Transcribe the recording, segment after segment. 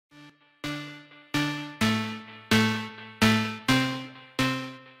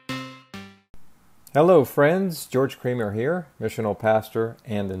Hello friends, George Kramer here, missional pastor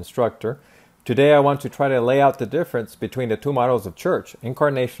and instructor. Today I want to try to lay out the difference between the two models of church,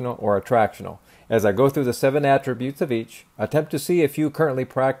 incarnational or attractional. As I go through the 7 attributes of each, attempt to see if you currently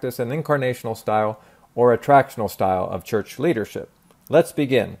practice an incarnational style or attractional style of church leadership. Let's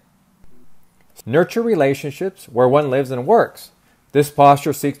begin. Nurture relationships where one lives and works. This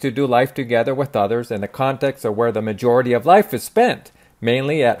posture seeks to do life together with others in the context of where the majority of life is spent,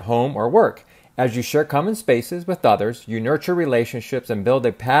 mainly at home or work. As you share common spaces with others, you nurture relationships and build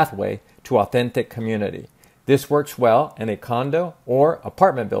a pathway to authentic community. This works well in a condo or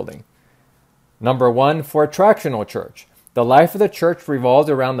apartment building. Number 1 for attractional church. The life of the church revolves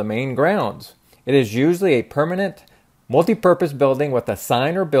around the main grounds. It is usually a permanent, multi-purpose building with a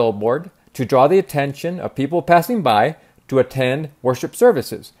sign or billboard to draw the attention of people passing by to attend worship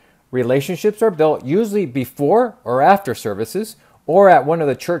services. Relationships are built usually before or after services, or at one of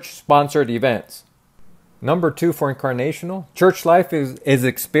the church-sponsored events. Number 2 for incarnational, church life is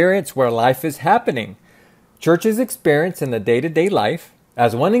experience where life is happening. Church is experience in the day-to-day life.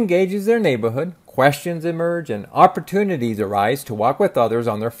 As one engages their neighborhood, questions emerge and opportunities arise to walk with others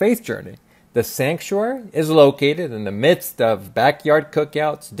on their faith journey. The sanctuary is located in the midst of backyard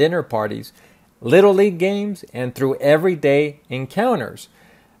cookouts, dinner parties, little league games, and through everyday encounters.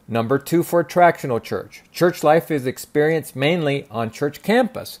 Number 2 for attractional church. Church life is experienced mainly on church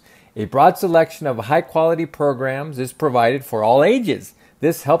campus. A broad selection of high-quality programs is provided for all ages.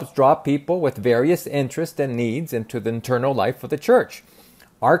 This helps draw people with various interests and needs into the internal life of the church.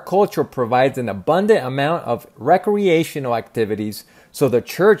 Our culture provides an abundant amount of recreational activities, so the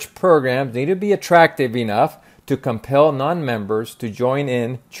church programs need to be attractive enough to compel non-members to join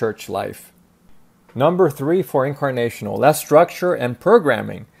in church life. Number 3 for incarnational, less structure and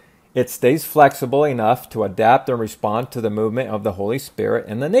programming. It stays flexible enough to adapt and respond to the movement of the Holy Spirit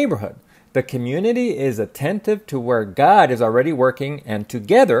in the neighborhood. The community is attentive to where God is already working, and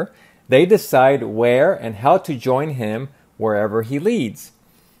together they decide where and how to join Him wherever He leads.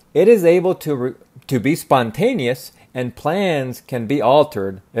 It is able to be spontaneous, and plans can be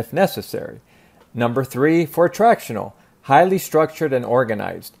altered if necessary. Number 3 for attractional, highly structured and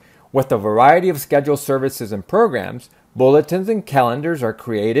organized. With a variety of scheduled services and programs, bulletins and calendars are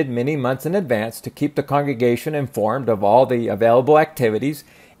created many months in advance to keep the congregation informed of all the available activities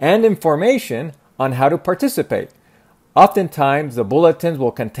and information on how to participate. Oftentimes, the bulletins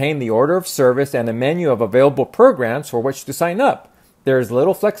will contain the order of service and a menu of available programs for which to sign up. There is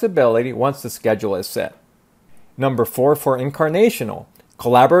little flexibility once the schedule is set. Number 4 for incarnational,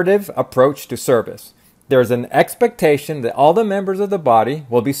 collaborative approach to service. There is an expectation that all the members of the body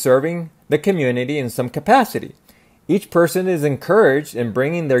will be serving the community in some capacity. Each person is encouraged in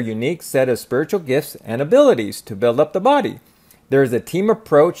bringing their unique set of spiritual gifts and abilities to build up the body. There is a team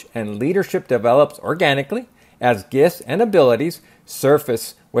approach, and leadership develops organically as gifts and abilities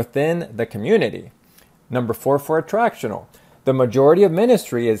surface within the community. Number 4 for attractional. The majority of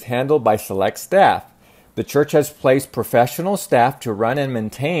ministry is handled by select staff. The church has placed professional staff to run and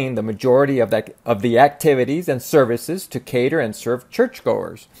maintain the majority of the activities and services to cater and serve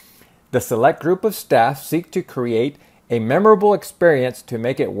churchgoers. The select group of staff seek to create a memorable experience to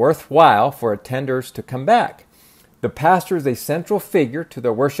make it worthwhile for attenders to come back. The pastor is a central figure to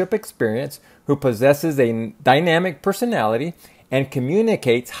the worship experience who possesses a dynamic personality and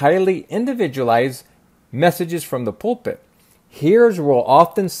communicates highly individualized messages from the pulpit. Hearers will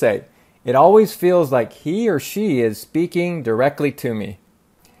often say, "It always feels like he or she is speaking directly to me."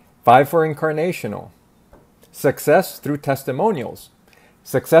 5 for incarnational. Success through testimonials.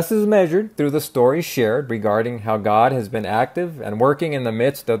 Success is measured through the stories shared regarding how God has been active and working in the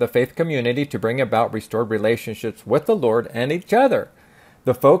midst of the faith community to bring about restored relationships with the Lord and each other.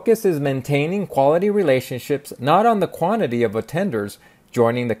 The focus is maintaining quality relationships, not on the quantity of attenders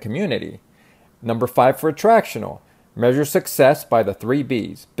joining the community. Number 5 for attractional. Measure success by the 3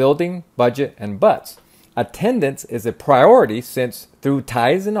 B's, building, budget, and butts. Attendance is a priority since through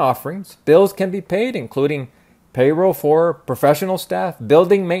tithes and offerings, bills can be paid, including payroll for professional staff,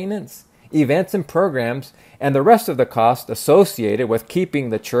 building maintenance, events and programs, and the rest of the cost associated with keeping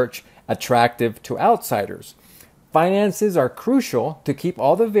the church attractive to outsiders. Finances are crucial to keep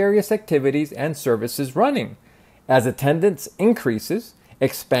all the various activities and services running. As attendance increases,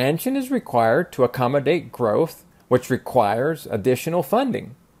 expansion is required to accommodate growth, which requires additional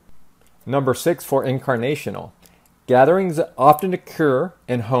funding. Number 6 for incarnational. Gatherings often occur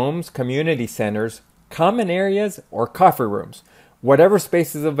in homes, community centers, common areas, or coffee rooms. Whatever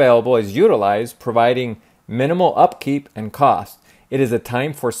space is available is utilized, providing minimal upkeep and cost. It is a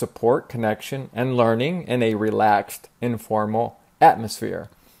time for support, connection, and learning in a relaxed, informal atmosphere.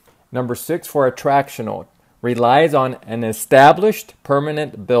 Number 6 for attractional, relies on an established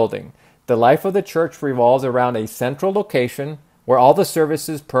permanent building. The life of the church revolves around a central location where all the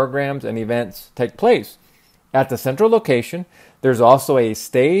services, programs, and events take place. At the central location, there's also a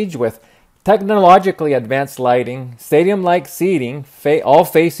stage with technologically advanced lighting, stadium-like seating, all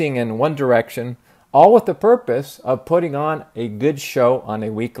facing in one direction, all with the purpose of putting on a good show on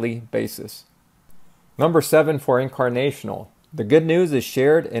a weekly basis. Number 7 for incarnational. The good news is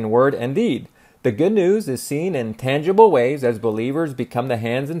shared in word and deed. The good news is seen in tangible ways as believers become the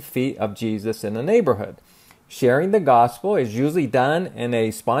hands and feet of Jesus in the neighborhood. Sharing the gospel is usually done in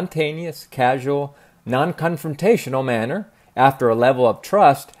a spontaneous, casual, non-confrontational manner after a level of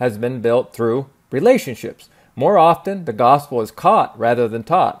trust has been built through relationships. More often, the gospel is caught rather than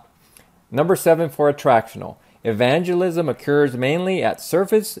taught. Number 7 for attractional. Evangelism occurs mainly at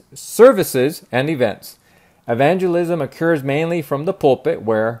services and events. Evangelism occurs mainly from the pulpit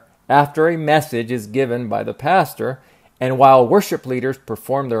where, after a message is given by the pastor, and while worship leaders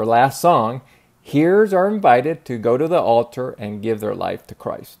perform their last song, hearers are invited to go to the altar and give their life to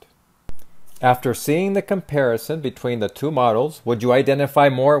Christ. After seeing the comparison between the two models, would you identify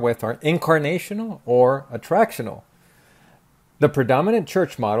more with our incarnational or attractional? The predominant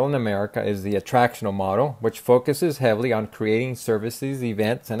church model in America is the attractional model, which focuses heavily on creating services,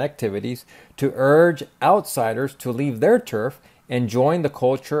 events, and activities to urge outsiders to leave their turf and join the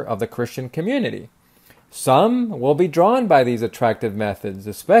culture of the Christian community. Some will be drawn by these attractive methods,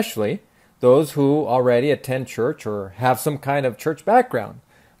 especially those who already attend church or have some kind of church background.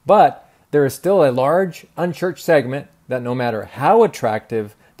 But there is still a large unchurched segment that no matter how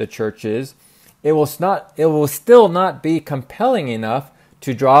attractive the church is, it will still not be compelling enough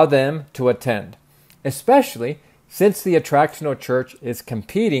to draw them to attend, especially since the attractional church is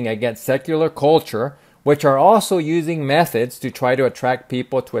competing against secular culture, which are also using methods to try to attract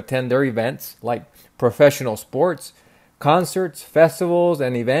people to attend their events like professional sports, concerts, festivals,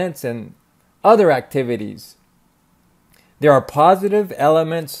 and events, and other activities. There are positive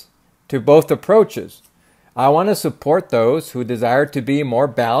elements to both approaches. I want to support those who desire to be more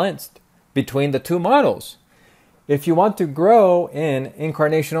balanced between the two models. If you want to grow in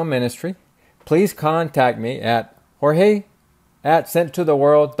incarnational ministry, please contact me at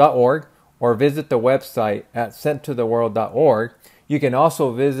jorge@senttotheworld.org or visit the website at senttotheworld.org. You can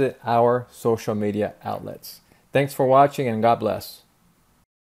also visit our social media outlets. Thanks for watching and God bless.